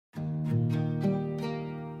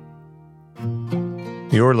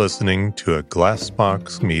You're listening to a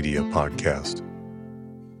Glassbox Media podcast.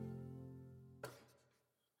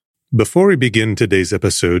 Before we begin today's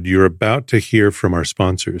episode, you're about to hear from our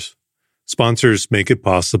sponsors. Sponsors make it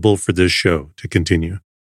possible for this show to continue.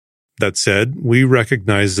 That said, we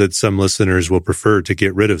recognize that some listeners will prefer to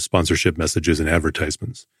get rid of sponsorship messages and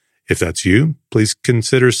advertisements. If that's you, please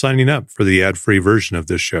consider signing up for the ad-free version of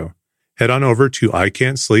this show. Head on over to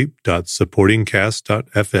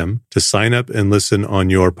ican'tsleep.supportingcast.fm to sign up and listen on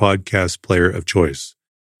your podcast player of choice.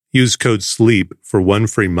 Use code SLEEP for 1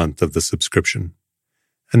 free month of the subscription.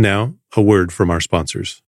 And now, a word from our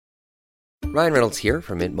sponsors. Ryan Reynolds here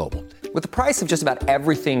from Mint Mobile. With the price of just about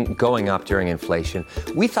everything going up during inflation,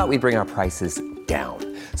 we thought we'd bring our prices down.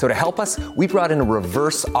 So to help us, we brought in a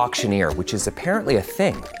reverse auctioneer, which is apparently a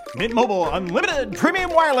thing. Mint Mobile Unlimited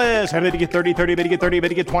Premium Wireless. How to get 30, 30, how to get 30, how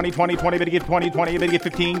to get 20, 20, 20, how to get 20, 20, how to get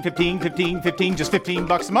 15, 15, 15, 15, just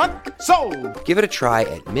 $15 a month? Sold! Give it a try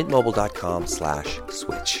at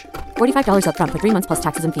mintmobile.com/switch. $45 up front for 3 months plus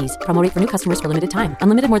taxes and fees. Promo rate for new customers for limited time.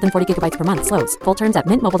 Unlimited more than 40 gigabytes per month. Slows full terms at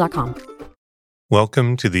mintmobile.com.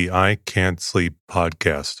 Welcome to the I Can't Sleep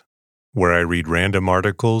podcast, where I read random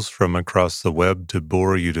articles from across the web to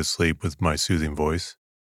bore you to sleep with my soothing voice.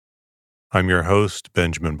 I'm your host,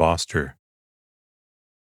 Benjamin Boster.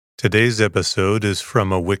 Today's episode is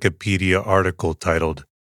from a Wikipedia article titled,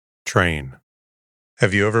 Train.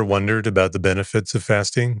 Have you ever wondered about the benefits of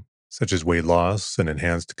fasting, such as weight loss and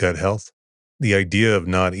enhanced gut health? The idea of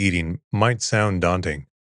not eating might sound daunting,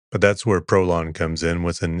 but that's where Prolon comes in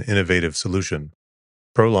with an innovative solution.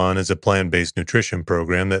 Prolon is a plant-based nutrition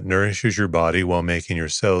program that nourishes your body while making your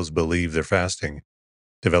cells believe they're fasting.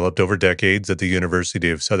 Developed over decades at the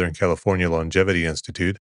University of Southern California Longevity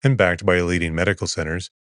Institute and backed by leading medical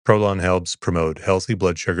centers, Prolon helps promote healthy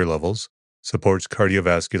blood sugar levels, supports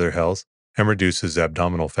cardiovascular health, and reduces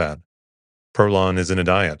abdominal fat. Prolon isn't a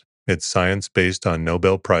diet. It's science based on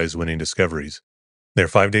Nobel Prize-winning discoveries. Their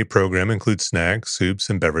 5-day program includes snacks, soups,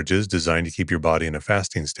 and beverages designed to keep your body in a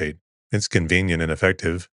fasting state. It's convenient and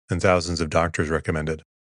effective, and thousands of doctors recommend it.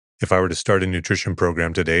 If I were to start a nutrition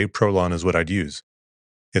program today, Prolon is what I'd use.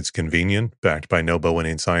 It's convenient, backed by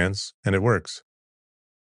Nobel-winning science, and it works.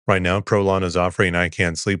 Right now, Prolon is offering I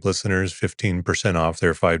Can't Sleep listeners 15% off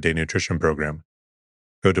their 5-day nutrition program.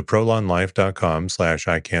 Go to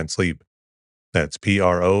prolonlife.com/ican'tsleep. That's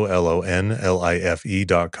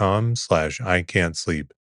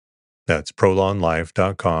prolonlife.com/ican'tsleep. That's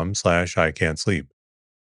prolonlife.com/ican'tsleep.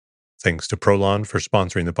 Thanks to Prolon for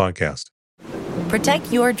sponsoring the podcast.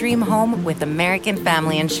 Protect your dream home with American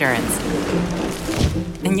Family Insurance.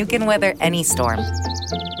 And you can weather any storm.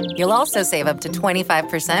 You'll also save up to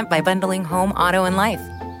 25% by bundling home, auto, and life.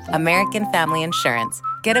 American Family Insurance.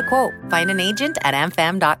 Get a quote. Find an agent at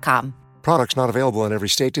amfam.com. Products not available in every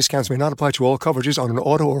state. Discounts may not apply to all coverages on an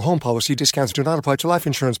auto or home policy. Discounts do not apply to life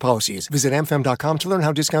insurance policies. Visit amfam.com to learn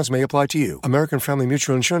how discounts may apply to you. American Family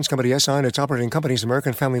Mutual Insurance Company, SI, and its operating companies,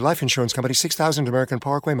 American Family Life Insurance Company, 6000 American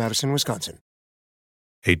Parkway, Madison, Wisconsin.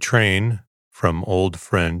 A train, from Old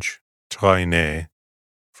French, traîner,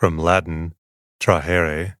 from Latin,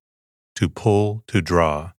 trahere, to pull, to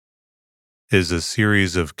draw, is a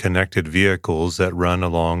series of connected vehicles that run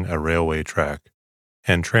along a railway track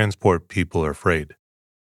and transport people or freight.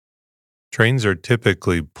 Trains are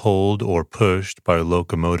typically pulled or pushed by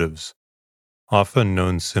locomotives, often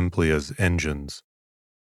known simply as engines,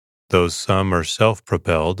 though some are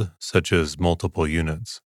self-propelled, such as multiple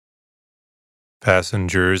units.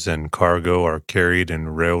 Passengers and cargo are carried in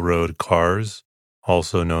railroad cars,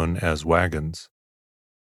 also known as wagons.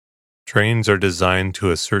 Trains are designed to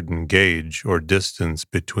a certain gauge or distance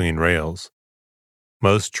between rails.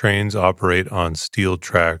 Most trains operate on steel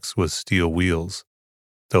tracks with steel wheels,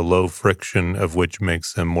 the low friction of which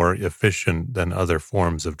makes them more efficient than other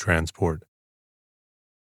forms of transport.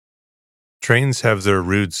 Trains have their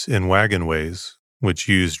roots in wagonways, which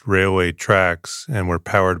used railway tracks and were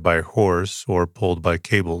powered by horse or pulled by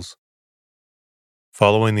cables.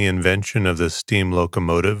 Following the invention of the steam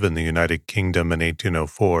locomotive in the United Kingdom in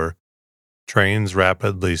 1804, trains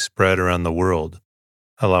rapidly spread around the world,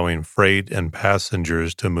 allowing freight and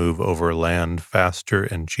passengers to move over land faster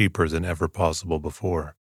and cheaper than ever possible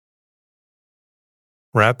before.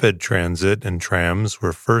 Rapid transit and trams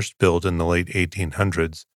were first built in the late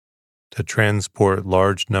 1800s to transport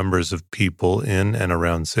large numbers of people in and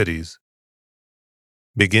around cities.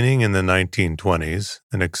 Beginning in the 1920s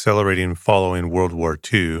and accelerating following World War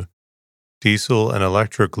II, diesel and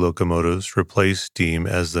electric locomotives replaced steam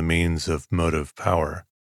as the means of motive power.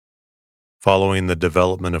 Following the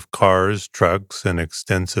development of cars, trucks, and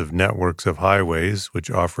extensive networks of highways which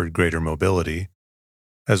offered greater mobility,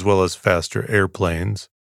 as well as faster airplanes,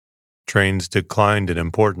 trains declined in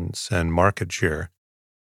importance and market share,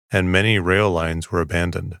 and many rail lines were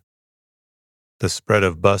abandoned. The spread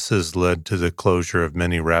of buses led to the closure of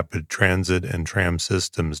many rapid transit and tram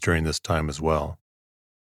systems during this time as well.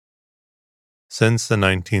 Since the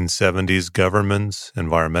 1970s, governments,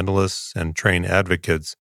 environmentalists, and train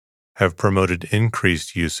advocates have promoted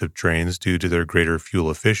increased use of trains due to their greater fuel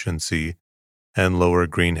efficiency and lower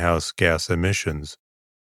greenhouse gas emissions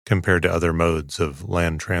compared to other modes of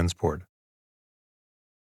land transport.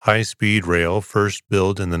 High-speed rail, first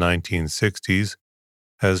built in the 1960s,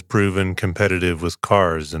 has proven competitive with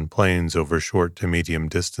cars and planes over short to medium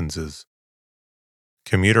distances.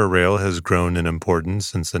 Commuter rail has grown in importance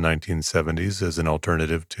since the 1970s as an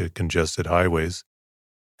alternative to congested highways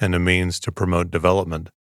and a means to promote development,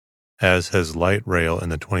 as has light rail in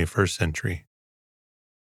the 21st century.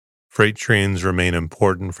 Freight trains remain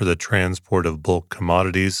important for the transport of bulk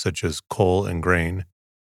commodities such as coal and grain,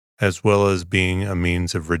 as well as being a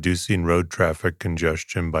means of reducing road traffic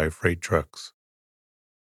congestion by freight trucks.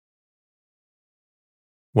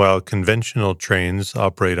 While conventional trains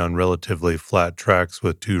operate on relatively flat tracks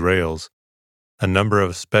with two rails, a number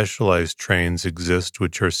of specialized trains exist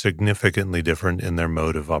which are significantly different in their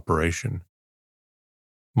mode of operation.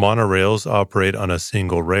 Monorails operate on a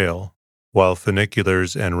single rail, while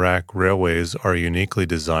funiculars and rack railways are uniquely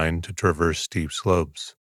designed to traverse steep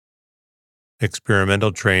slopes.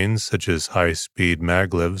 Experimental trains such as high-speed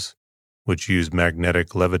maglevs, which use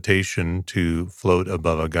magnetic levitation to float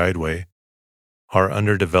above a guideway, are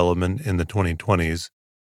under development in the 2020s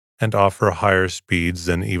and offer higher speeds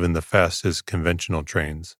than even the fastest conventional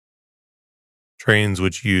trains. Trains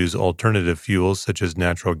which use alternative fuels such as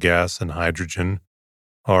natural gas and hydrogen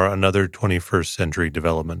are another 21st century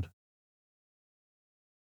development.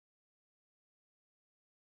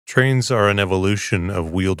 Trains are an evolution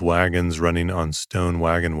of wheeled wagons running on stone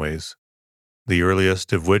wagonways, the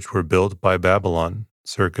earliest of which were built by Babylon,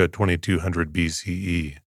 circa 2200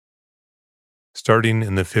 BCE. Starting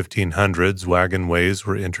in the 1500s, wagonways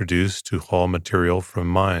were introduced to haul material from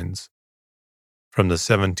mines. From the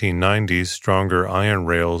 1790s, stronger iron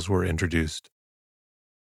rails were introduced.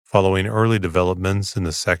 Following early developments in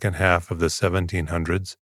the second half of the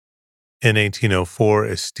 1700s, in 1804,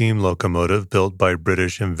 a steam locomotive built by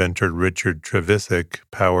British inventor Richard Trevithick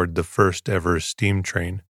powered the first ever steam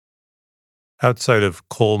train. Outside of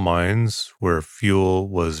coal mines, where fuel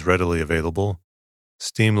was readily available,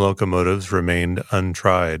 steam locomotives remained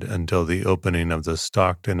untried until the opening of the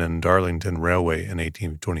Stockton and Darlington Railway in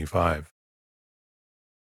 1825.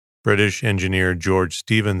 British engineer George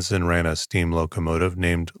Stephenson ran a steam locomotive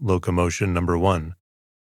named Locomotion No. 1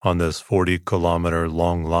 on this 40-kilometer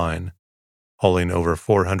long line, hauling over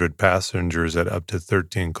 400 passengers at up to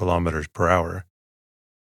 13 kilometers per hour.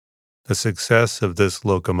 The success of this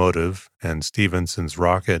locomotive and Stephenson's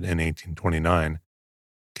rocket in 1829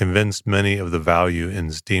 convinced many of the value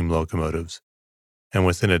in steam locomotives, and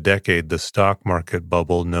within a decade the stock market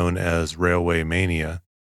bubble known as railway mania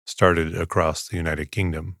started across the United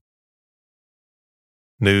Kingdom.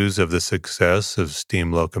 News of the success of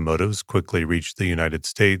steam locomotives quickly reached the United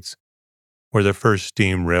States, where the first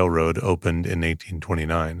steam railroad opened in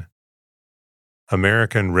 1829.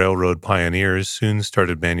 American railroad pioneers soon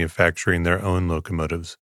started manufacturing their own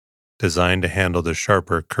locomotives, designed to handle the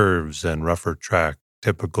sharper curves and rougher track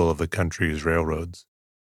typical of the country's railroads.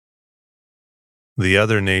 The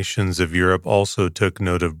other nations of Europe also took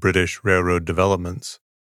note of British railroad developments,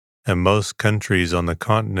 and most countries on the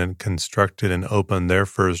continent constructed and opened their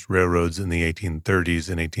first railroads in the 1830s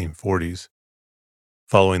and 1840s,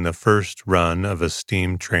 following the first run of a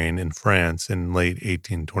steam train in France in late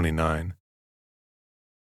 1829.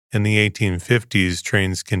 In the 1850s,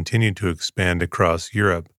 trains continued to expand across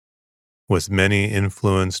Europe, with many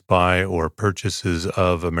influenced by or purchases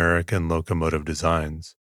of American locomotive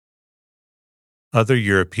designs. Other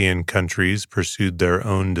European countries pursued their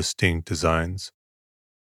own distinct designs.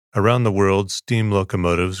 Around the world, steam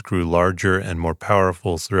locomotives grew larger and more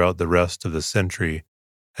powerful throughout the rest of the century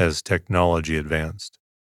as technology advanced.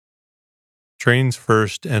 Trains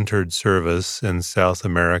first entered service in South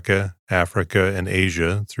America, Africa, and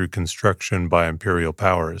Asia through construction by imperial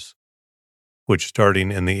powers, which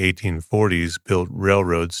starting in the 1840s built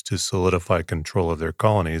railroads to solidify control of their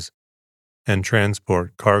colonies and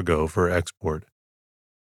transport cargo for export.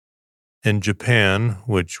 In Japan,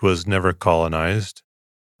 which was never colonized,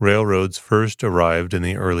 railroads first arrived in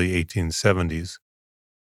the early 1870s.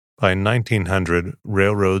 By 1900,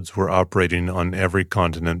 railroads were operating on every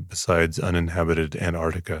continent besides uninhabited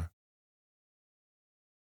Antarctica.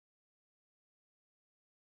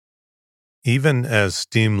 Even as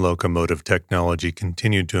steam locomotive technology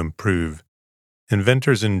continued to improve,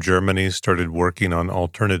 inventors in Germany started working on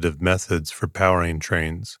alternative methods for powering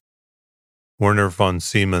trains. Werner von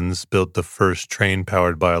Siemens built the first train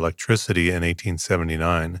powered by electricity in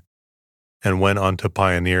 1879 and went on to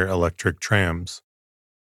pioneer electric trams.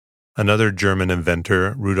 Another German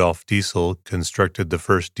inventor, Rudolf Diesel, constructed the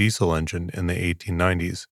first diesel engine in the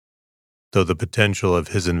 1890s, though the potential of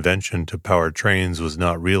his invention to power trains was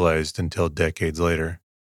not realized until decades later.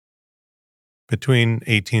 Between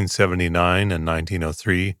 1879 and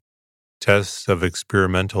 1903, tests of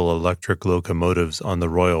experimental electric locomotives on the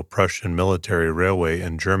Royal Prussian Military Railway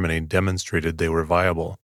in Germany demonstrated they were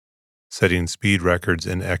viable, setting speed records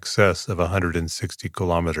in excess of 160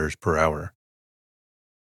 kilometers per hour.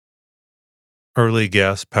 Early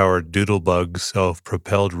gas-powered Doodlebug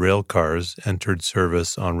self-propelled rail cars entered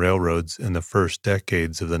service on railroads in the first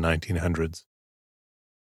decades of the 1900s.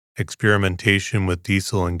 Experimentation with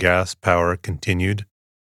diesel and gas power continued,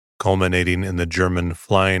 culminating in the German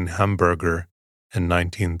Flying Hamburger in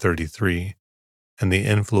 1933 and the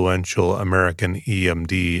influential American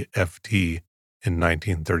EMD FT in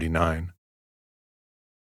 1939.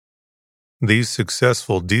 These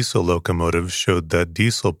successful diesel locomotives showed that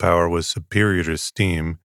diesel power was superior to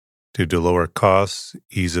steam due to lower costs,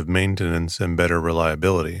 ease of maintenance, and better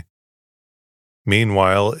reliability.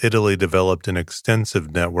 Meanwhile, Italy developed an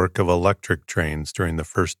extensive network of electric trains during the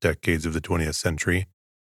first decades of the 20th century,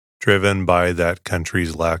 driven by that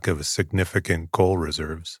country's lack of significant coal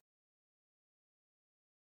reserves.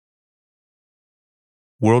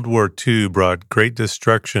 World War II brought great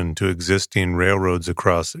destruction to existing railroads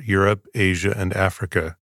across Europe, Asia, and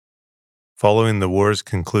Africa. Following the war's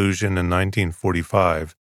conclusion in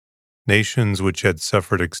 1945, nations which had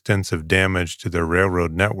suffered extensive damage to their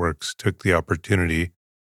railroad networks took the opportunity,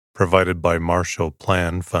 provided by Marshall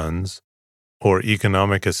Plan funds, or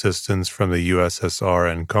economic assistance from the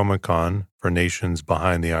USSR and Comecon for nations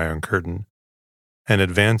behind the Iron Curtain, and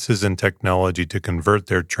advances in technology to convert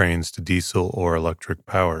their trains to diesel or electric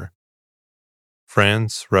power.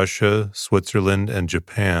 France, Russia, Switzerland, and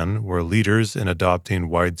Japan were leaders in adopting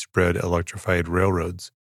widespread electrified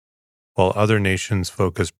railroads, while other nations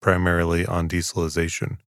focused primarily on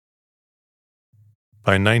dieselization.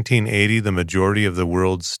 By 1980, the majority of the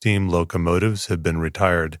world's steam locomotives had been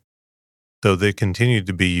retired, though they continued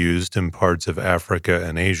to be used in parts of Africa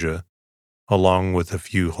and Asia, along with a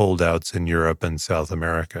few holdouts in Europe and South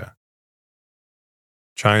America.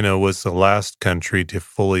 China was the last country to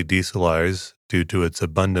fully dieselize due to its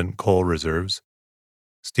abundant coal reserves.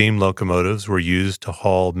 Steam locomotives were used to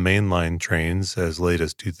haul mainline trains as late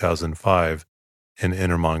as 2005 in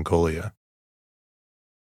Inner Mongolia.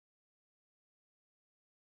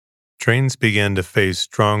 Trains began to face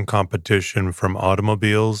strong competition from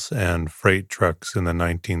automobiles and freight trucks in the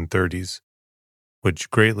 1930s,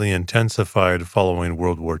 which greatly intensified following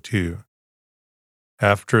World War II.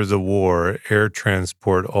 After the war, air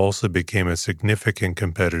transport also became a significant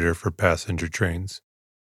competitor for passenger trains.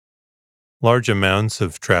 Large amounts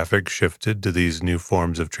of traffic shifted to these new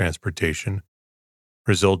forms of transportation,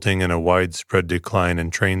 resulting in a widespread decline in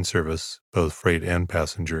train service, both freight and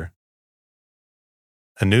passenger.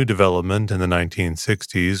 A new development in the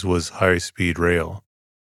 1960s was high-speed rail,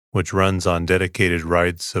 which runs on dedicated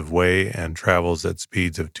rights of way and travels at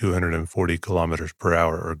speeds of 240 kilometers per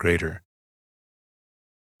hour or greater.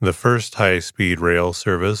 The first high-speed rail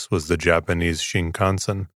service was the Japanese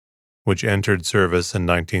Shinkansen, which entered service in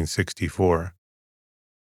 1964.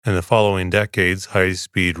 In the following decades,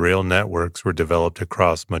 high-speed rail networks were developed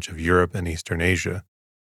across much of Europe and Eastern Asia,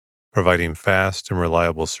 providing fast and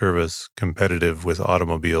reliable service competitive with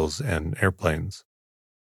automobiles and airplanes.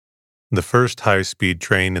 The first high-speed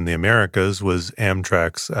train in the Americas was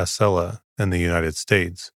Amtrak's Acela in the United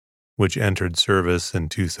States, which entered service in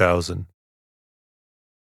 2000.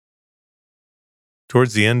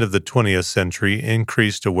 Towards the end of the 20th century,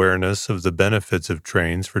 increased awareness of the benefits of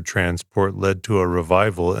trains for transport led to a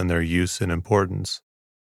revival in their use and importance.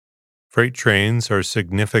 Freight trains are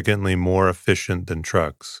significantly more efficient than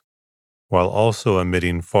trucks, while also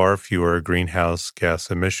emitting far fewer greenhouse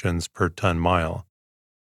gas emissions per ton-mile.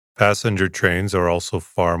 Passenger trains are also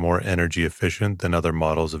far more energy efficient than other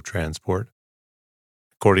models of transport.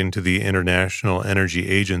 According to the International Energy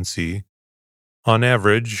Agency, on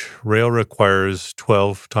average, rail requires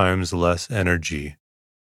 12 times less energy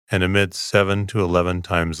and emits 7 to 11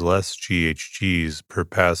 times less GHGs per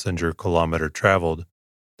passenger kilometer traveled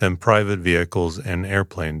than private vehicles and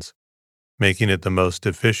airplanes, making it the most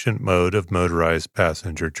efficient mode of motorized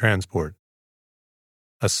passenger transport.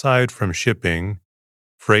 Aside from shipping,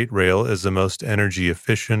 freight rail is the most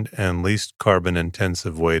energy-efficient and least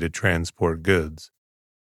carbon-intensive way to transport goods.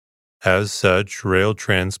 As such, rail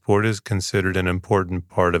transport is considered an important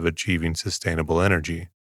part of achieving sustainable energy.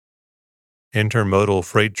 Intermodal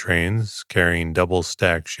freight trains carrying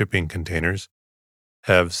double-stack shipping containers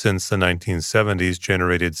have since the 1970s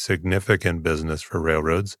generated significant business for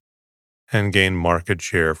railroads and gained market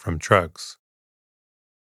share from trucks.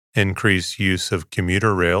 Increased use of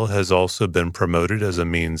commuter rail has also been promoted as a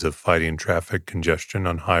means of fighting traffic congestion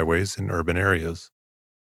on highways in urban areas.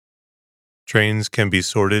 Trains can be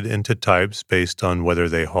sorted into types based on whether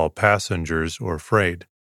they haul passengers or freight,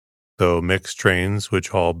 though mixed trains which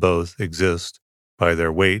haul both exist by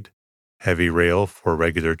their weight, heavy rail for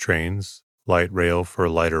regular trains, light rail for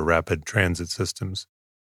lighter rapid transit systems,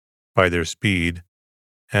 by their speed,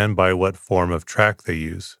 and by what form of track they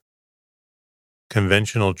use.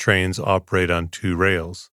 Conventional trains operate on two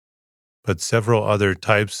rails, but several other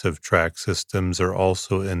types of track systems are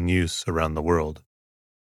also in use around the world.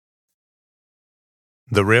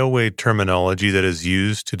 The railway terminology that is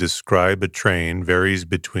used to describe a train varies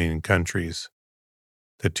between countries.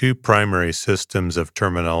 The two primary systems of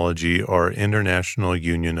terminology are International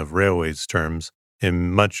Union of Railways terms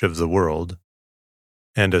in much of the world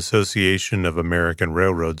and Association of American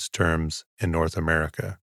Railroads terms in North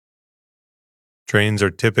America. Trains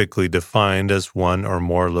are typically defined as one or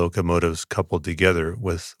more locomotives coupled together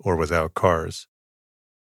with or without cars.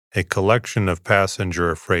 A collection of passenger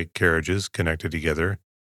or freight carriages connected together,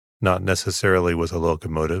 not necessarily with a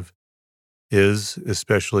locomotive, is,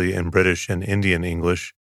 especially in British and Indian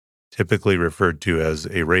English, typically referred to as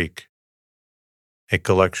a rake. A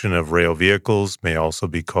collection of rail vehicles may also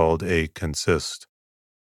be called a consist.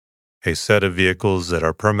 A set of vehicles that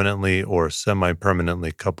are permanently or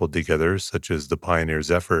semi-permanently coupled together, such as the Pioneer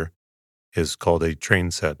Zephyr, is called a train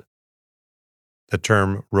set. The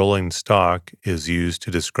term rolling stock is used to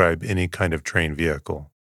describe any kind of train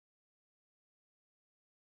vehicle.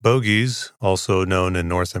 Bogies, also known in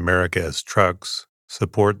North America as trucks,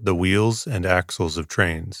 support the wheels and axles of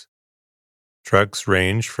trains. Trucks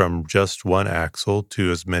range from just one axle to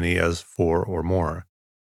as many as 4 or more.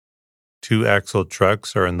 Two-axle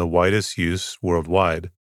trucks are in the widest use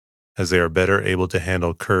worldwide, as they are better able to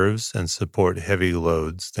handle curves and support heavy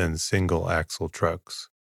loads than single-axle trucks.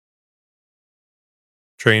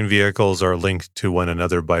 Train vehicles are linked to one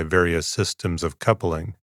another by various systems of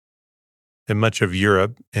coupling. In much of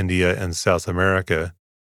Europe, India, and South America,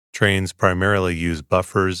 trains primarily use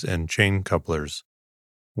buffers and chain couplers,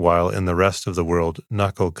 while in the rest of the world,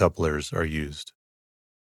 knuckle couplers are used.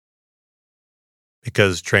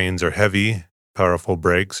 Because trains are heavy, powerful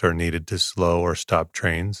brakes are needed to slow or stop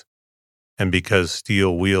trains, and because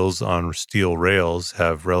steel wheels on steel rails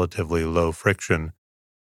have relatively low friction,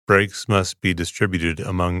 brakes must be distributed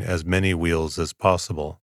among as many wheels as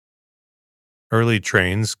possible. Early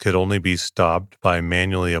trains could only be stopped by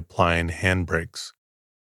manually applying handbrakes,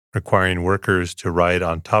 requiring workers to ride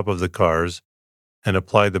on top of the cars and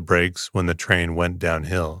apply the brakes when the train went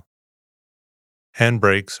downhill.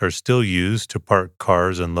 Handbrakes are still used to park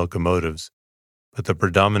cars and locomotives, but the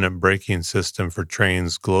predominant braking system for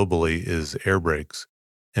trains globally is air brakes,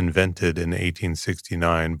 invented in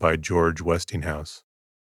 1869 by George Westinghouse.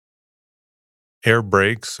 Air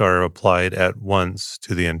brakes are applied at once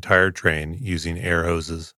to the entire train using air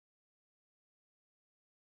hoses.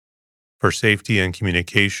 For safety and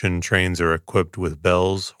communication, trains are equipped with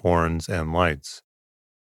bells, horns, and lights.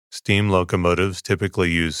 Steam locomotives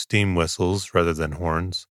typically use steam whistles rather than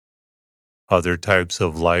horns. Other types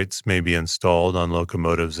of lights may be installed on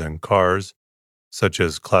locomotives and cars, such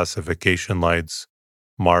as classification lights,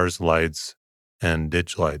 Mars lights, and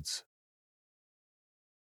ditch lights.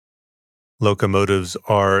 Locomotives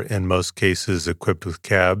are, in most cases, equipped with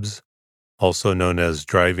cabs, also known as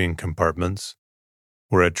driving compartments,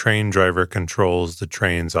 where a train driver controls the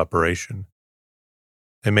train's operation.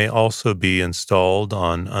 They may also be installed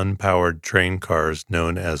on unpowered train cars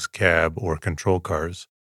known as cab or control cars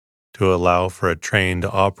to allow for a train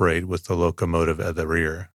to operate with the locomotive at the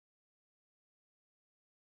rear.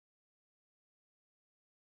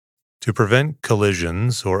 To prevent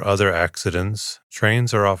collisions or other accidents,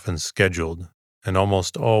 trains are often scheduled and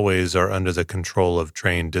almost always are under the control of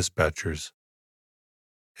train dispatchers.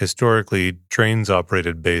 Historically, trains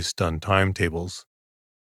operated based on timetables.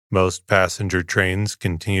 Most passenger trains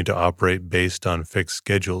continue to operate based on fixed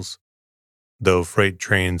schedules, though freight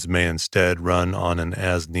trains may instead run on an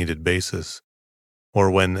as-needed basis,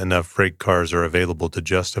 or when enough freight cars are available to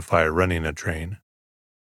justify running a train.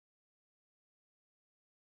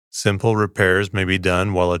 Simple repairs may be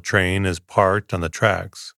done while a train is parked on the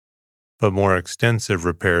tracks, but more extensive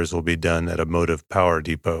repairs will be done at a motive power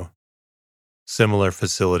depot. Similar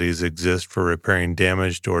facilities exist for repairing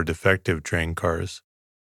damaged or defective train cars.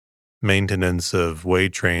 Maintenance of way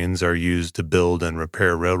trains are used to build and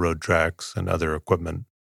repair railroad tracks and other equipment.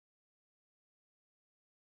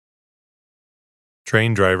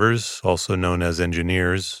 Train drivers, also known as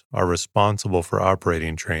engineers, are responsible for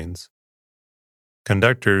operating trains.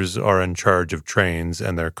 Conductors are in charge of trains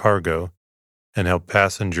and their cargo and help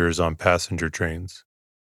passengers on passenger trains.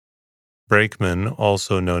 Brakemen,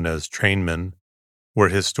 also known as trainmen, were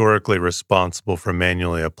historically responsible for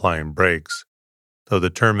manually applying brakes, though the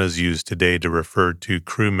term is used today to refer to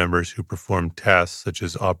crew members who perform tasks such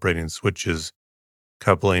as operating switches,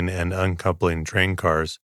 coupling and uncoupling train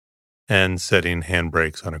cars, and setting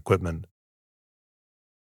handbrakes on equipment.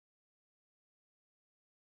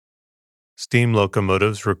 Steam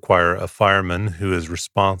locomotives require a fireman who is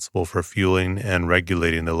responsible for fueling and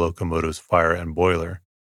regulating the locomotive's fire and boiler.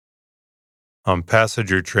 On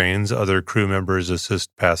passenger trains, other crew members assist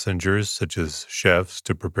passengers, such as chefs,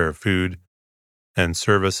 to prepare food, and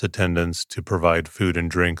service attendants to provide food and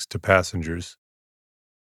drinks to passengers.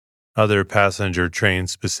 Other passenger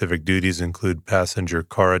train-specific duties include passenger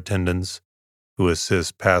car attendants, who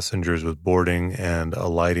assist passengers with boarding and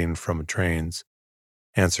alighting from trains,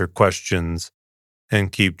 answer questions,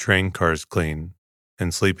 and keep train cars clean,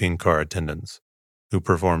 and sleeping car attendants, who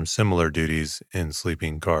perform similar duties in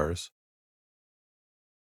sleeping cars.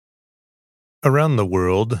 Around the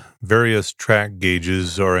world, various track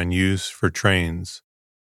gauges are in use for trains.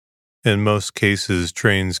 In most cases,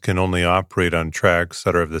 trains can only operate on tracks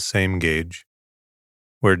that are of the same gauge.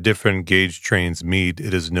 Where different gauge trains meet,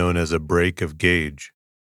 it is known as a break of gauge.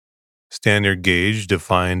 Standard gauge,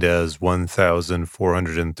 defined as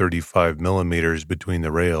 1,435 millimeters between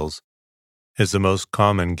the rails, is the most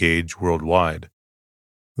common gauge worldwide,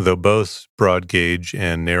 though both broad gauge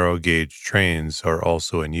and narrow gauge trains are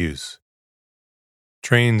also in use.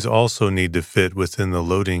 Trains also need to fit within the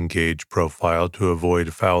loading gauge profile to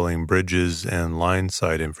avoid fouling bridges and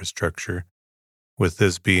line-side infrastructure, with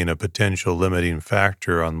this being a potential limiting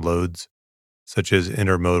factor on loads such as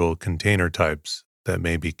intermodal container types that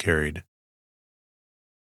may be carried.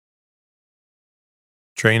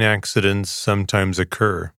 Train accidents sometimes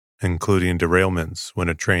occur, including derailments when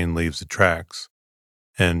a train leaves the tracks,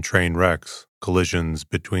 and train wrecks, collisions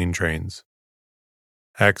between trains.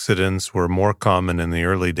 Accidents were more common in the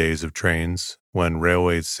early days of trains when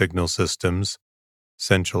railway signal systems,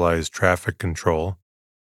 centralized traffic control,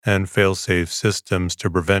 and fail-safe systems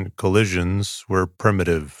to prevent collisions were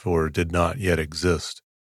primitive or did not yet exist.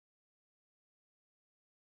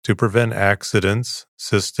 To prevent accidents,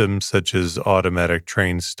 systems such as automatic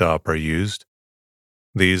train stop are used.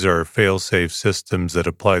 These are fail-safe systems that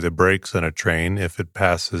apply the brakes on a train if it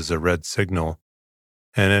passes a red signal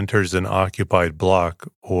and enters an occupied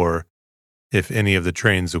block or if any of the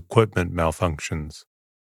train's equipment malfunctions.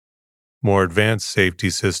 More advanced safety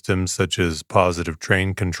systems such as positive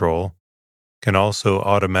train control can also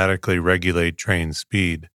automatically regulate train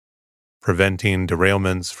speed, preventing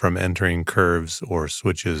derailments from entering curves or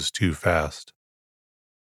switches too fast.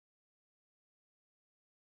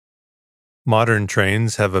 Modern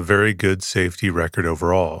trains have a very good safety record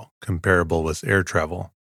overall, comparable with air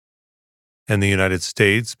travel. In the United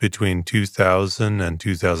States, between 2000 and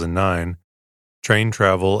 2009, train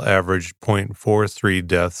travel averaged 0.43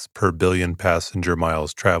 deaths per billion passenger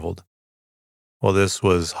miles traveled. While this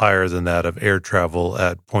was higher than that of air travel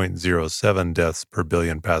at 0.07 deaths per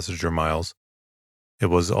billion passenger miles, it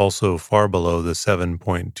was also far below the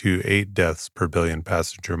 7.28 deaths per billion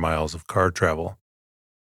passenger miles of car travel.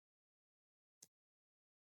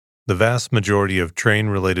 The vast majority of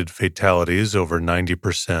train-related fatalities, over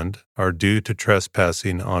 90%, are due to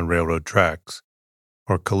trespassing on railroad tracks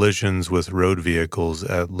or collisions with road vehicles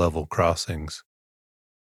at level crossings.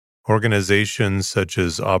 Organizations such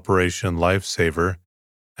as Operation Lifesaver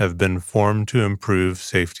have been formed to improve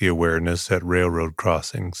safety awareness at railroad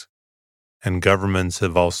crossings, and governments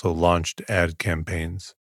have also launched ad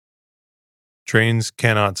campaigns. Trains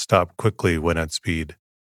cannot stop quickly when at speed.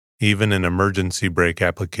 Even an emergency brake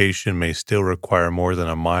application may still require more than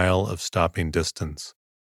a mile of stopping distance.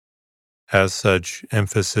 As such,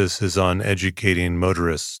 emphasis is on educating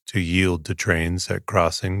motorists to yield to trains at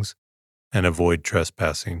crossings and avoid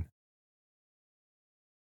trespassing.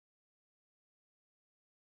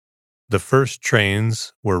 The first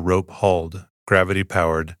trains were rope-hauled,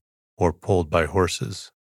 gravity-powered, or pulled by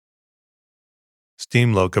horses.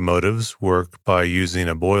 Steam locomotives work by using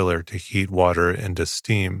a boiler to heat water into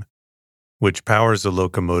steam, which powers the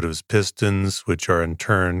locomotive's pistons, which are in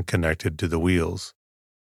turn connected to the wheels.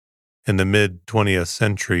 In the mid-20th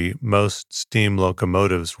century, most steam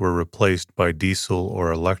locomotives were replaced by diesel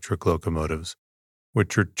or electric locomotives,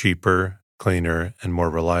 which are cheaper, cleaner, and more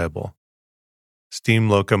reliable. Steam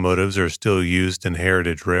locomotives are still used in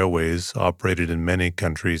heritage railways operated in many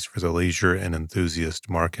countries for the leisure and enthusiast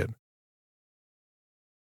market.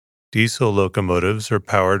 Diesel locomotives are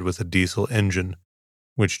powered with a diesel engine,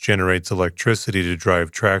 which generates electricity to drive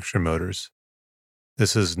traction motors.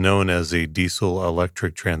 This is known as a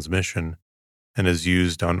diesel-electric transmission and is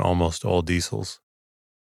used on almost all diesels.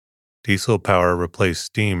 Diesel power replaced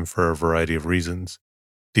steam for a variety of reasons.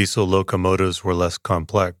 Diesel locomotives were less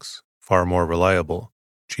complex, far more reliable,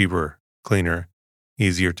 cheaper, cleaner,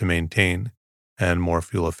 easier to maintain, and more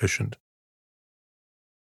fuel efficient.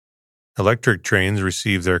 Electric trains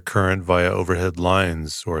receive their current via overhead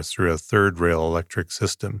lines or through a third-rail electric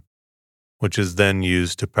system, which is then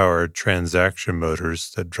used to power transaction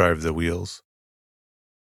motors that drive the wheels.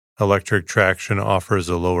 Electric traction offers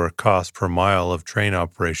a lower cost per mile of train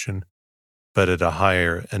operation, but at a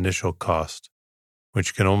higher initial cost,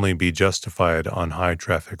 which can only be justified on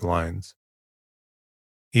high-traffic lines.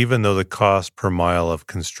 Even though the cost per mile of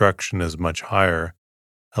construction is much higher,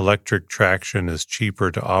 electric traction is cheaper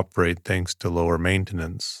to operate thanks to lower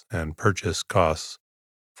maintenance and purchase costs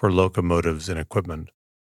for locomotives and equipment.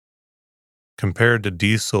 Compared to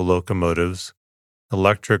diesel locomotives,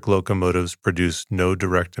 electric locomotives produce no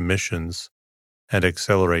direct emissions and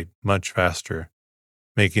accelerate much faster,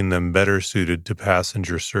 making them better suited to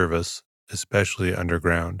passenger service, especially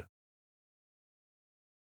underground.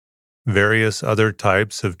 Various other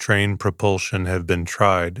types of train propulsion have been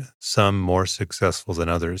tried, some more successful than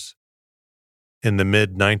others. In the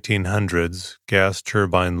mid-1900s, gas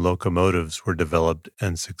turbine locomotives were developed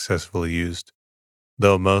and successfully used,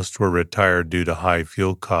 though most were retired due to high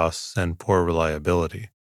fuel costs and poor reliability.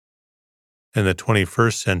 In the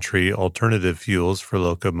 21st century, alternative fuels for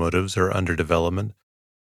locomotives are under development,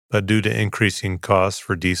 but due to increasing costs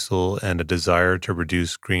for diesel and a desire to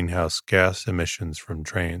reduce greenhouse gas emissions from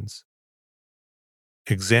trains.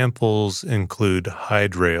 Examples include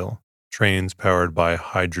Hydrail, trains powered by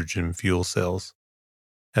hydrogen fuel cells,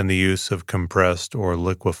 and the use of compressed or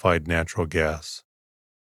liquefied natural gas.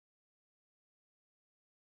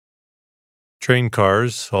 Train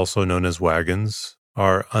cars, also known as wagons,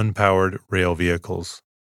 are unpowered rail vehicles,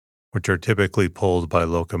 which are typically pulled by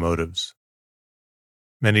locomotives.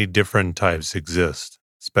 Many different types exist,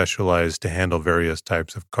 specialized to handle various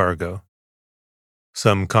types of cargo.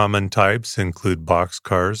 Some common types include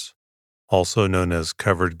boxcars, also known as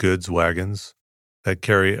covered goods wagons, that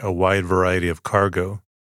carry a wide variety of cargo,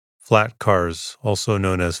 flat cars, also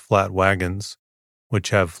known as flat wagons,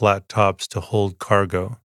 which have flat tops to hold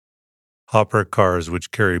cargo, hopper cars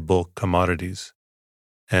which carry bulk commodities,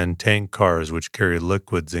 and tank cars which carry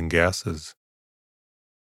liquids and gases.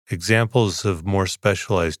 Examples of more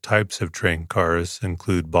specialized types of train cars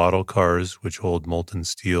include bottle cars which hold molten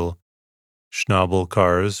steel, Schnabel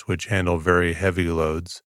cars which handle very heavy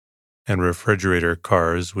loads, and refrigerator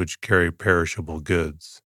cars which carry perishable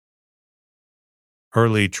goods.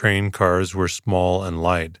 Early train cars were small and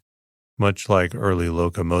light, much like early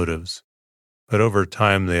locomotives, but over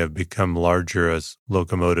time they have become larger as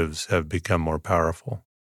locomotives have become more powerful.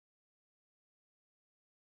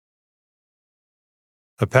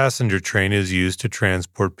 A passenger train is used to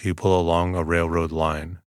transport people along a railroad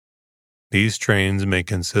line. These trains may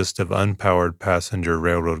consist of unpowered passenger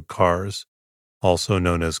railroad cars, also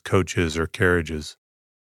known as coaches or carriages,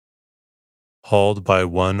 hauled by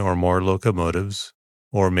one or more locomotives,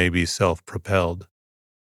 or may be self-propelled.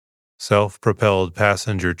 Self-propelled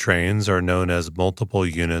passenger trains are known as multiple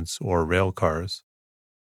units or rail cars.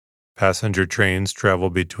 Passenger trains travel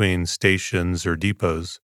between stations or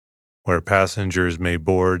depots, where passengers may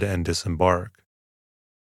board and disembark.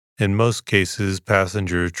 In most cases,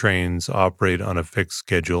 passenger trains operate on a fixed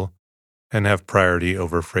schedule and have priority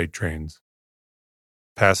over freight trains.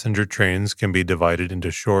 Passenger trains can be divided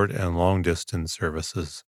into short and long-distance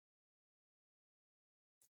services.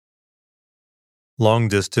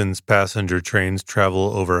 Long-distance passenger trains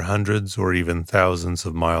travel over hundreds or even thousands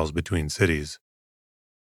of miles between cities.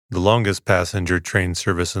 The longest passenger train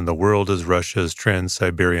service in the world is Russia's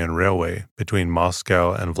Trans-Siberian Railway between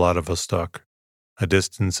Moscow and Vladivostok, a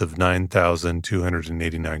distance of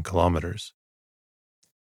 9,289 kilometers.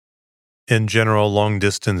 In general,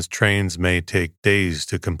 long-distance trains may take days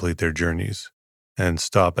to complete their journeys and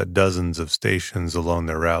stop at dozens of stations along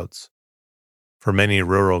their routes. For many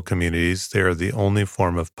rural communities, they are the only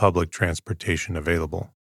form of public transportation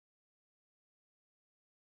available.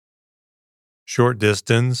 Short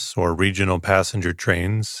distance or regional passenger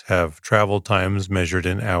trains have travel times measured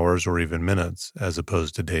in hours or even minutes, as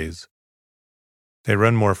opposed to days. They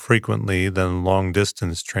run more frequently than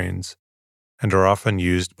long-distance trains and are often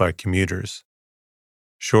used by commuters.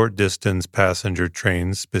 Short-distance passenger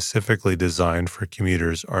trains specifically designed for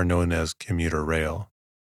commuters are known as commuter rail.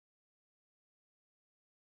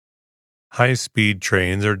 High-speed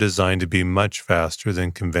trains are designed to be much faster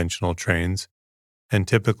than conventional trains and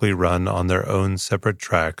typically run on their own separate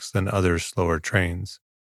tracks than other slower trains.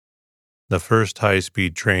 The first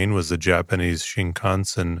high-speed train was the Japanese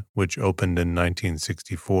Shinkansen, which opened in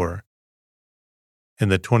 1964. In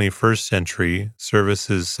the 21st century,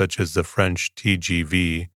 services such as the French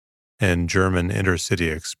TGV and German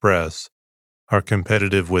Intercity Express are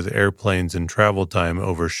competitive with airplanes in travel time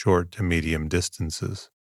over short to medium distances.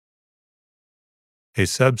 A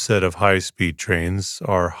subset of high-speed trains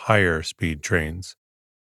are higher-speed trains,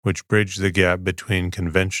 which bridge the gap between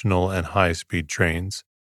conventional and high-speed trains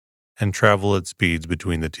and travel at speeds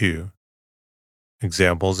between the two.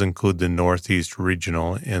 Examples include the Northeast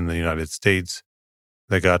Regional in the United States,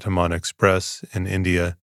 the Gautamon Express in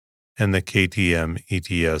India, and the KTM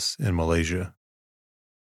ETS in Malaysia.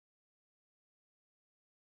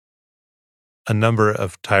 A number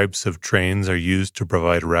of types of trains are used to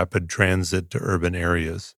provide rapid transit to urban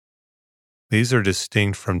areas. These are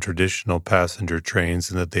distinct from traditional passenger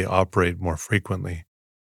trains in that they operate more frequently,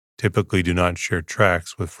 typically do not share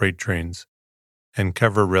tracks with freight trains, and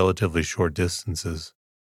cover relatively short distances.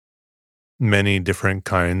 Many different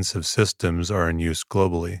kinds of systems are in use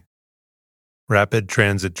globally. Rapid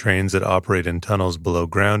transit trains that operate in tunnels below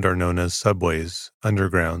ground are known as subways,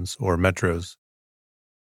 undergrounds, or metros.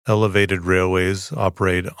 Elevated railways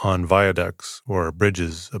operate on viaducts or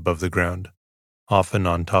bridges above the ground, often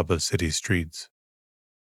on top of city streets.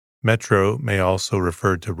 Metro may also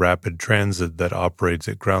refer to rapid transit that operates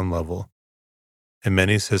at ground level. In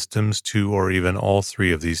many systems, two or even all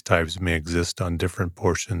three of these types may exist on different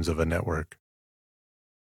portions of a network.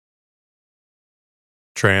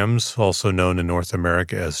 Trams, also known in North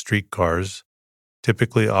America as streetcars,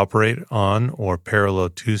 typically operate on or parallel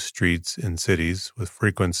to streets in cities with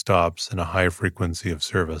frequent stops and a high frequency of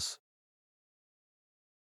service.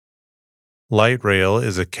 Light rail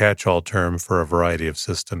is a catch-all term for a variety of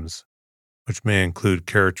systems, which may include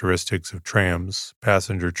characteristics of trams,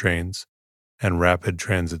 passenger trains, and rapid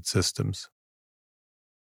transit systems.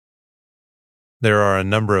 There are a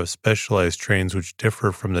number of specialized trains which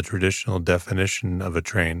differ from the traditional definition of a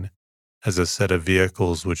train as a set of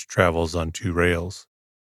vehicles which travels on two rails.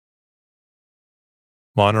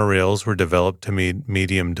 Monorails were developed to meet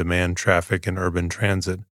medium-demand traffic in urban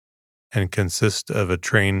transit and consist of a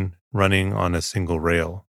train running on a single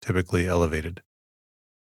rail, typically elevated.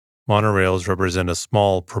 Monorails represent a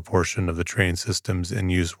small proportion of the train systems in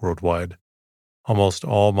use worldwide. Almost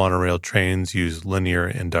all monorail trains use linear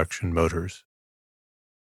induction motors.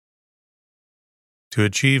 To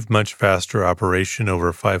achieve much faster operation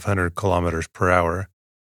over 500 kilometers per hour,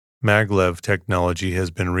 maglev technology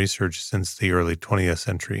has been researched since the early 20th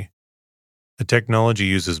century. The technology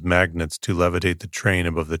uses magnets to levitate the train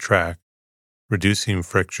above the track, reducing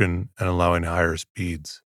friction and allowing higher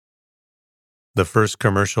speeds. The first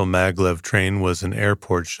commercial maglev train was an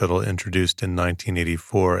airport shuttle introduced in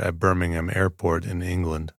 1984 at Birmingham Airport in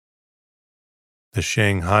England. The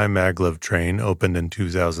Shanghai maglev train, opened in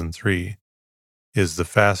 2003, is the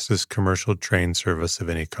fastest commercial train service of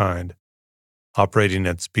any kind, operating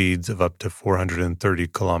at speeds of up to 430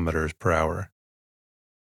 kilometers per hour.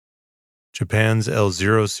 Japan's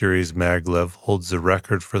L0 series maglev holds the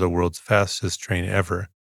record for the world's fastest train ever,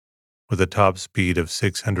 with a top speed of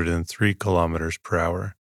 603 kilometers per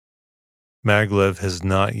hour. Maglev has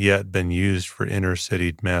not yet been used for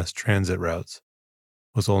inner-city mass transit routes,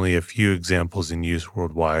 with only a few examples in use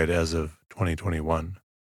worldwide as of 2021.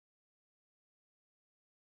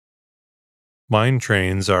 Mine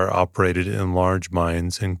trains are operated in large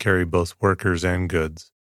mines and carry both workers and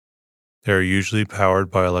goods. They are usually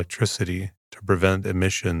powered by electricity to prevent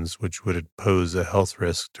emissions which would pose a health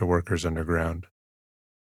risk to workers underground.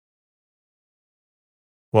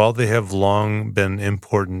 While they have long been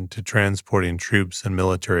important to transporting troops and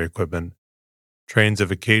military equipment, trains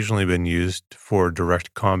have occasionally been used for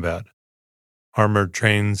direct combat. Armored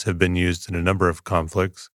trains have been used in a number of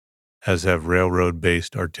conflicts, as have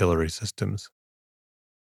railroad-based artillery systems.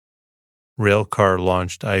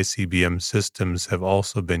 Railcar-launched ICBM systems have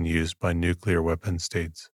also been used by nuclear weapon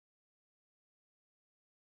states.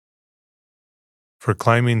 For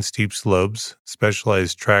climbing steep slopes,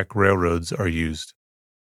 specialized track railroads are used.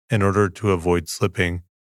 In order to avoid slipping,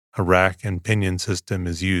 a rack and pinion system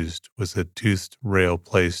is used with a toothed rail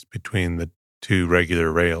placed between the two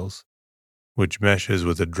regular rails, which meshes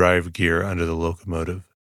with a drive gear under the locomotive.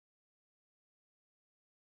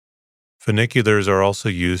 Funiculars are also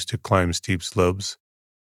used to climb steep slopes,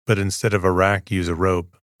 but instead of a rack, use a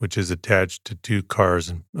rope, which is attached to two cars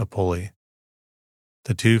and a pulley.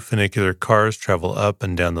 The two funicular cars travel up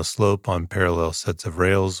and down the slope on parallel sets of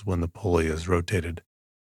rails when the pulley is rotated.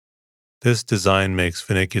 This design makes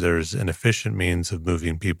funiculars an efficient means of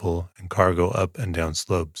moving people and cargo up and down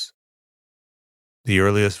slopes. The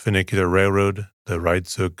earliest funicular railroad, the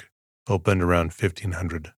Reitzug, opened around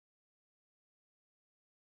 1500.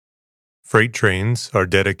 Freight trains are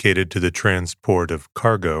dedicated to the transport of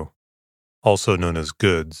cargo, also known as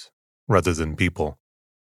goods, rather than people,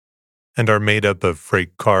 and are made up of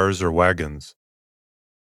freight cars or wagons.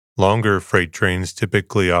 Longer freight trains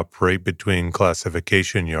typically operate between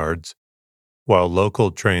classification yards, while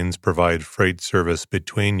local trains provide freight service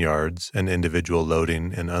between yards and individual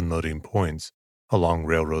loading and unloading points along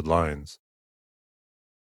railroad lines.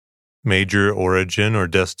 Major origin or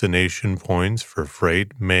destination points for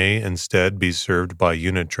freight may instead be served by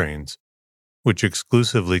unit trains, which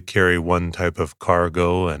exclusively carry one type of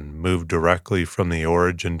cargo and move directly from the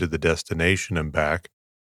origin to the destination and back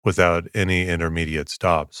without any intermediate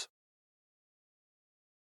stops.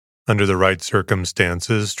 Under the right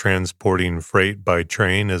circumstances, transporting freight by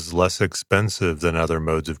train is less expensive than other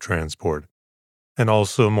modes of transport, and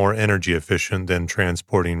also more energy efficient than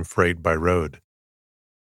transporting freight by road.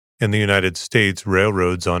 In the United States,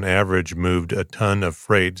 railroads on average moved a ton of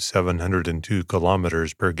freight 702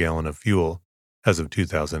 kilometers per gallon of fuel as of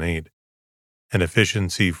 2008, an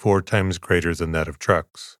efficiency 4 times greater than that of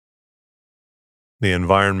trucks. The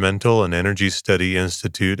Environmental and Energy Study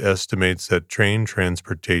Institute estimates that train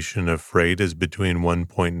transportation of freight is between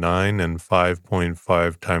 1.9 and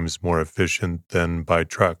 5.5 times more efficient than by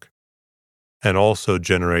truck, and also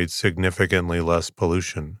generates significantly less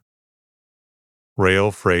pollution.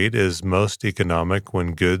 Rail freight is most economic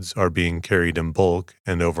when goods are being carried in bulk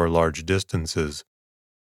and over large distances,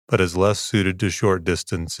 but is less suited to short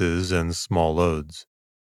distances and small loads.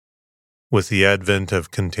 With the advent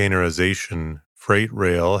of containerization, freight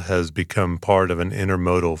rail has become part of an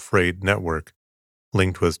intermodal freight network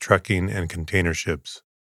linked with trucking and container ships.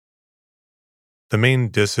 The main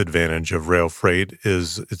disadvantage of rail freight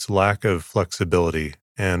is its lack of flexibility,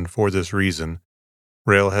 and for this reason,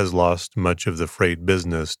 rail has lost much of the freight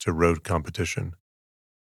business to road competition.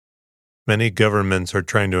 Many governments are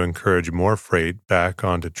trying to encourage more freight back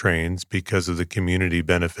onto trains because of the community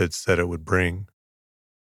benefits that it would bring.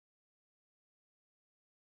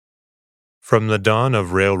 From the dawn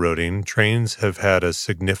of railroading, trains have had a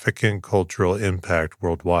significant cultural impact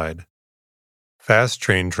worldwide. Fast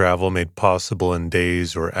train travel made possible in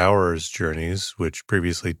days or hours journeys, which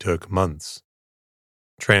previously took months.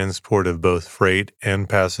 Transport of both freight and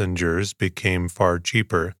passengers became far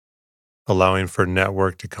cheaper, allowing for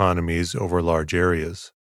networked economies over large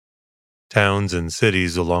areas. Towns and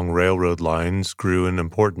cities along railroad lines grew in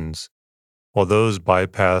importance, while those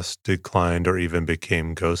bypassed declined or even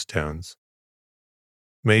became ghost towns.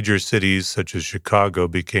 Major cities such as Chicago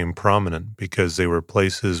became prominent because they were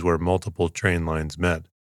places where multiple train lines met.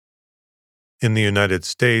 In the United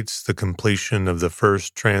States, the completion of the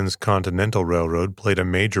first transcontinental railroad played a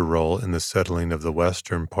major role in the settling of the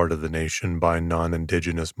western part of the nation by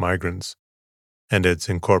non-indigenous migrants, and its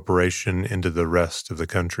incorporation into the rest of the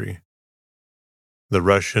country. The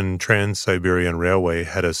Russian Trans-Siberian Railway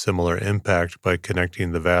had a similar impact by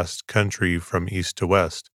connecting the vast country from east to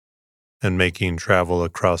west, and making travel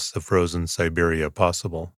across the frozen Siberia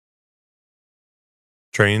possible.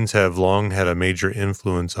 Trains have long had a major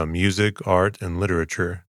influence on music, art, and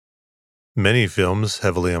literature. Many films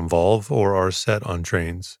heavily involve or are set on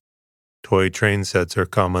trains. Toy train sets are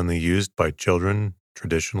commonly used by children,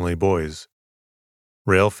 traditionally boys.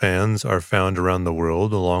 Rail fans are found around the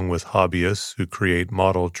world along with hobbyists who create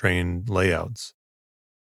model train layouts.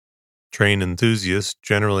 Train enthusiasts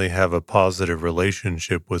generally have a positive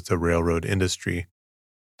relationship with the railroad industry,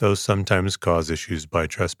 though sometimes cause issues by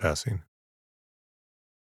trespassing.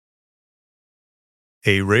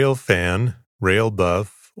 A rail fan, rail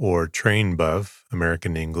buff, or train buff,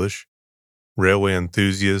 American English, railway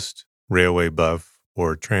enthusiast, railway buff,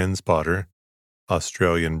 or transpotter,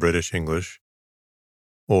 Australian British English,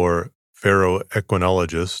 or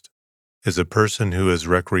ferroequinologist, is a person who is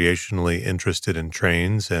recreationally interested in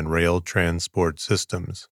trains and rail transport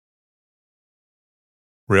systems.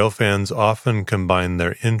 Rail fans often combine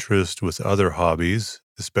their interest with other hobbies,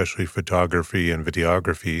 especially photography and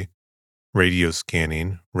videography, radio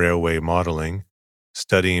scanning, railway modeling,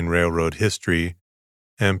 studying railroad history,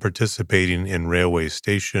 and participating in railway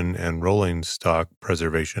station and rolling stock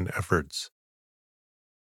preservation efforts.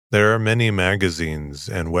 There are many magazines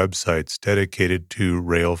and websites dedicated to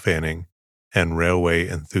rail fanning and railway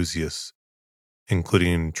enthusiasts,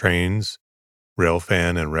 including Trains,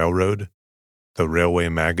 Railfan and Railroad, the Railway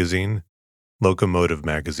Magazine, Locomotive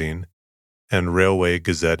Magazine, and Railway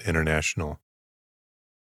Gazette International.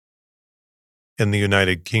 In the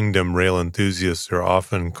United Kingdom, rail enthusiasts are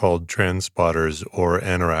often called transpotters or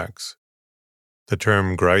anoraks. The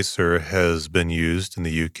term greiser has been used in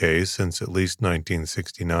the UK since at least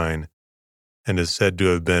 1969 and is said to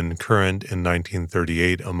have been current in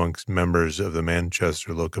 1938 amongst members of the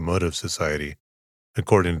Manchester Locomotive Society,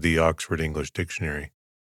 according to the Oxford English Dictionary.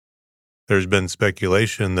 There's been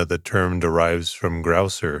speculation that the term derives from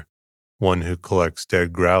grouser, one who collects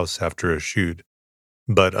dead grouse after a shoot,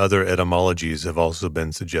 but other etymologies have also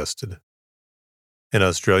been suggested. In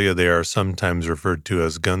Australia, they are sometimes referred to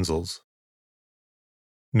as gunzels.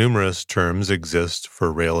 Numerous terms exist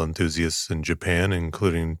for rail enthusiasts in Japan,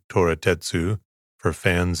 including toritetsu, for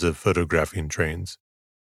fans of photographing trains,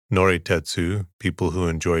 noritetsu, people who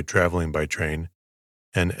enjoy traveling by train,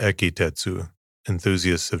 and ekitetsu,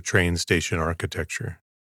 enthusiasts of train station architecture.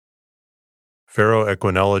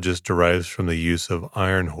 Ferroequinologist derives from the use of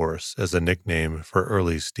iron horse as a nickname for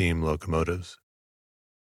early steam locomotives.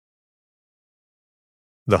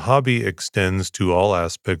 The hobby extends to all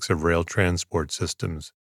aspects of rail transport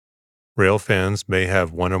systems. Rail fans may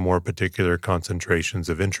have one or more particular concentrations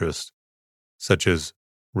of interest, such as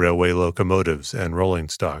railway locomotives and rolling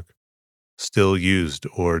stock, still used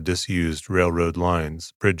or disused railroad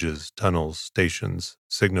lines, bridges, tunnels, stations,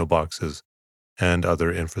 signal boxes, and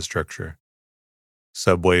other infrastructure,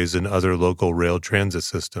 subways and other local rail transit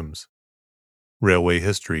systems, railway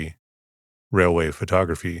history, railway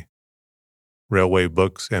photography, railway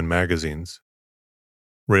books and magazines,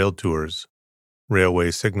 rail tours,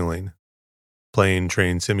 railway signaling, plane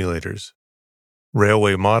train simulators,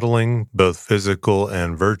 railway modeling, both physical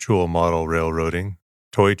and virtual model railroading,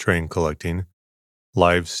 toy train collecting,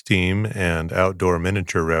 live steam and outdoor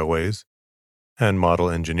miniature railways, and model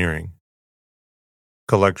engineering.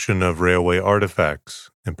 Collection of railway artifacts,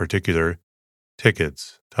 in particular,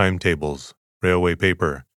 tickets, timetables, railway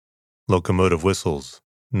paper, locomotive whistles,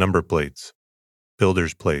 number plates,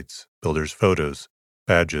 builders' photos,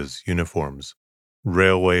 badges, uniforms,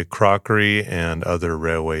 railway crockery, and other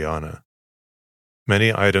railwayana.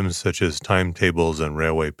 Many items such as timetables and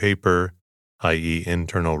railway paper, i.e.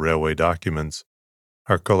 internal railway documents,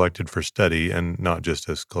 are collected for study and not just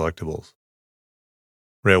as collectibles.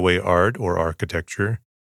 Railway art or architecture,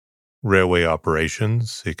 railway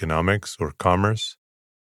operations, economics or commerce,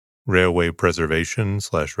 railway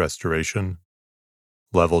preservation/restoration,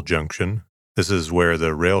 level junction. This is where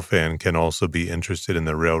the rail fan can also be interested in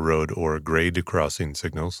the railroad or grade crossing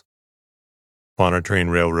signals. Monitoring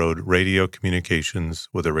railroad radio communications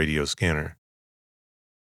with a radio scanner.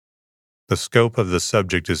 The scope of the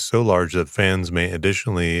subject is so large that fans may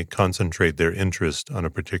additionally concentrate their interest on a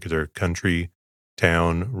particular country,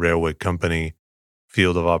 town, railway company,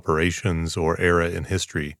 field of operations, or era in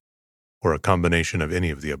history, or a combination of any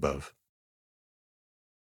of the above.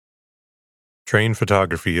 Train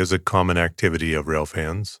photography is a common activity of rail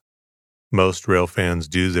fans. Most rail fans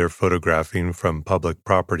do their photographing from public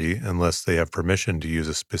property unless they have permission to use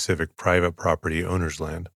a specific private property owner's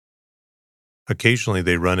land. Occasionally,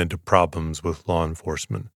 they run into problems with law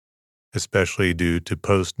enforcement, especially due to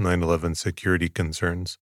post-9/11 security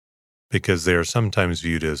concerns, because they are sometimes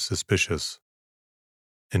viewed as suspicious.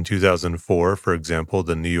 In 2004, for example,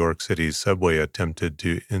 the New York City subway attempted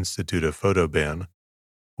to institute a photo ban,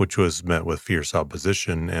 which was met with fierce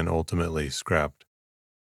opposition and ultimately scrapped.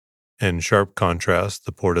 In sharp contrast,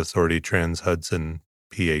 the Port Authority Trans-Hudson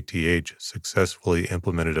PATH successfully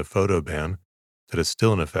implemented a photo ban that is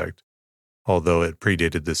still in effect, although it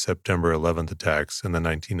predated the September 11th attacks and the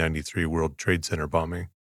 1993 World Trade Center bombing.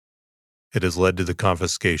 It has led to the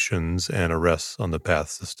confiscations and arrests on the PATH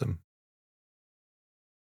system.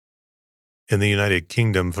 In the United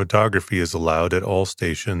Kingdom, photography is allowed at all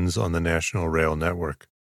stations on the National Rail Network.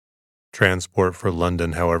 Transport for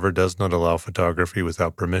London, however, does not allow photography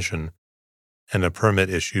without permission and a permit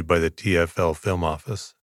issued by the TfL Film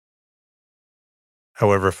Office.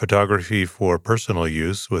 However, photography for personal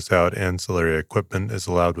use without ancillary equipment is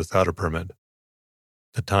allowed without a permit.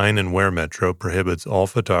 The Tyne and Wear Metro prohibits all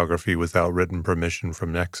photography without written permission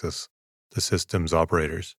from Nexus, the system's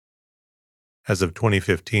operators. As of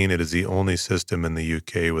 2015, it is the only system in the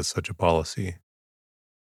UK with such a policy.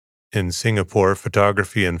 In Singapore,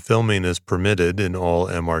 photography and filming is permitted in all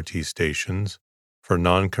MRT stations, for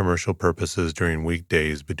non-commercial purposes during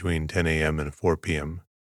weekdays between 10 a.m. and 4 p.m.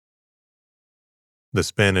 The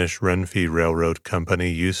Spanish Renfe Railroad Company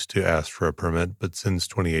used to ask for a permit, but since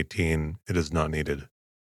 2018, it is not needed.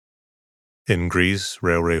 In Greece,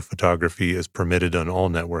 railway photography is permitted on all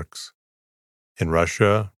networks. In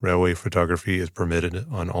Russia, railway photography is permitted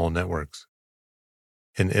on all networks.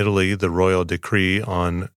 In Italy, the Royal Decree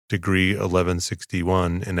on Degree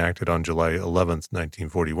 1161, enacted on July 11,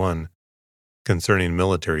 1941, concerning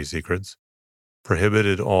military secrets,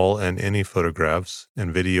 prohibited all and any photographs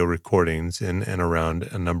and video recordings in and around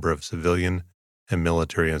a number of civilian and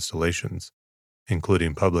military installations,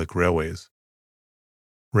 including public railways.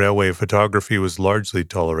 Railway photography was largely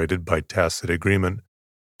tolerated by tacit agreement,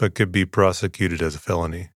 but could be prosecuted as a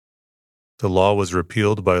felony. The law was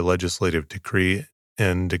repealed by legislative decree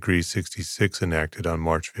N. Decree 66 enacted on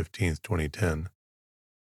March 15, 2010.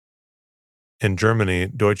 In Germany,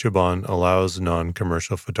 Deutsche Bahn allows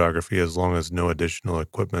non-commercial photography as long as no additional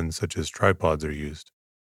equipment such as tripods are used.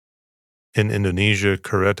 In Indonesia,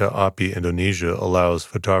 Kereta Api Indonesia allows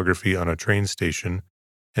photography on a train station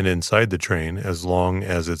and inside the train as long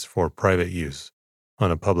as it's for private use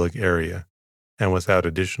on a public area and without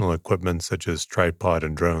additional equipment such as tripod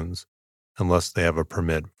and drones, unless they have a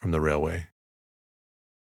permit from the railway.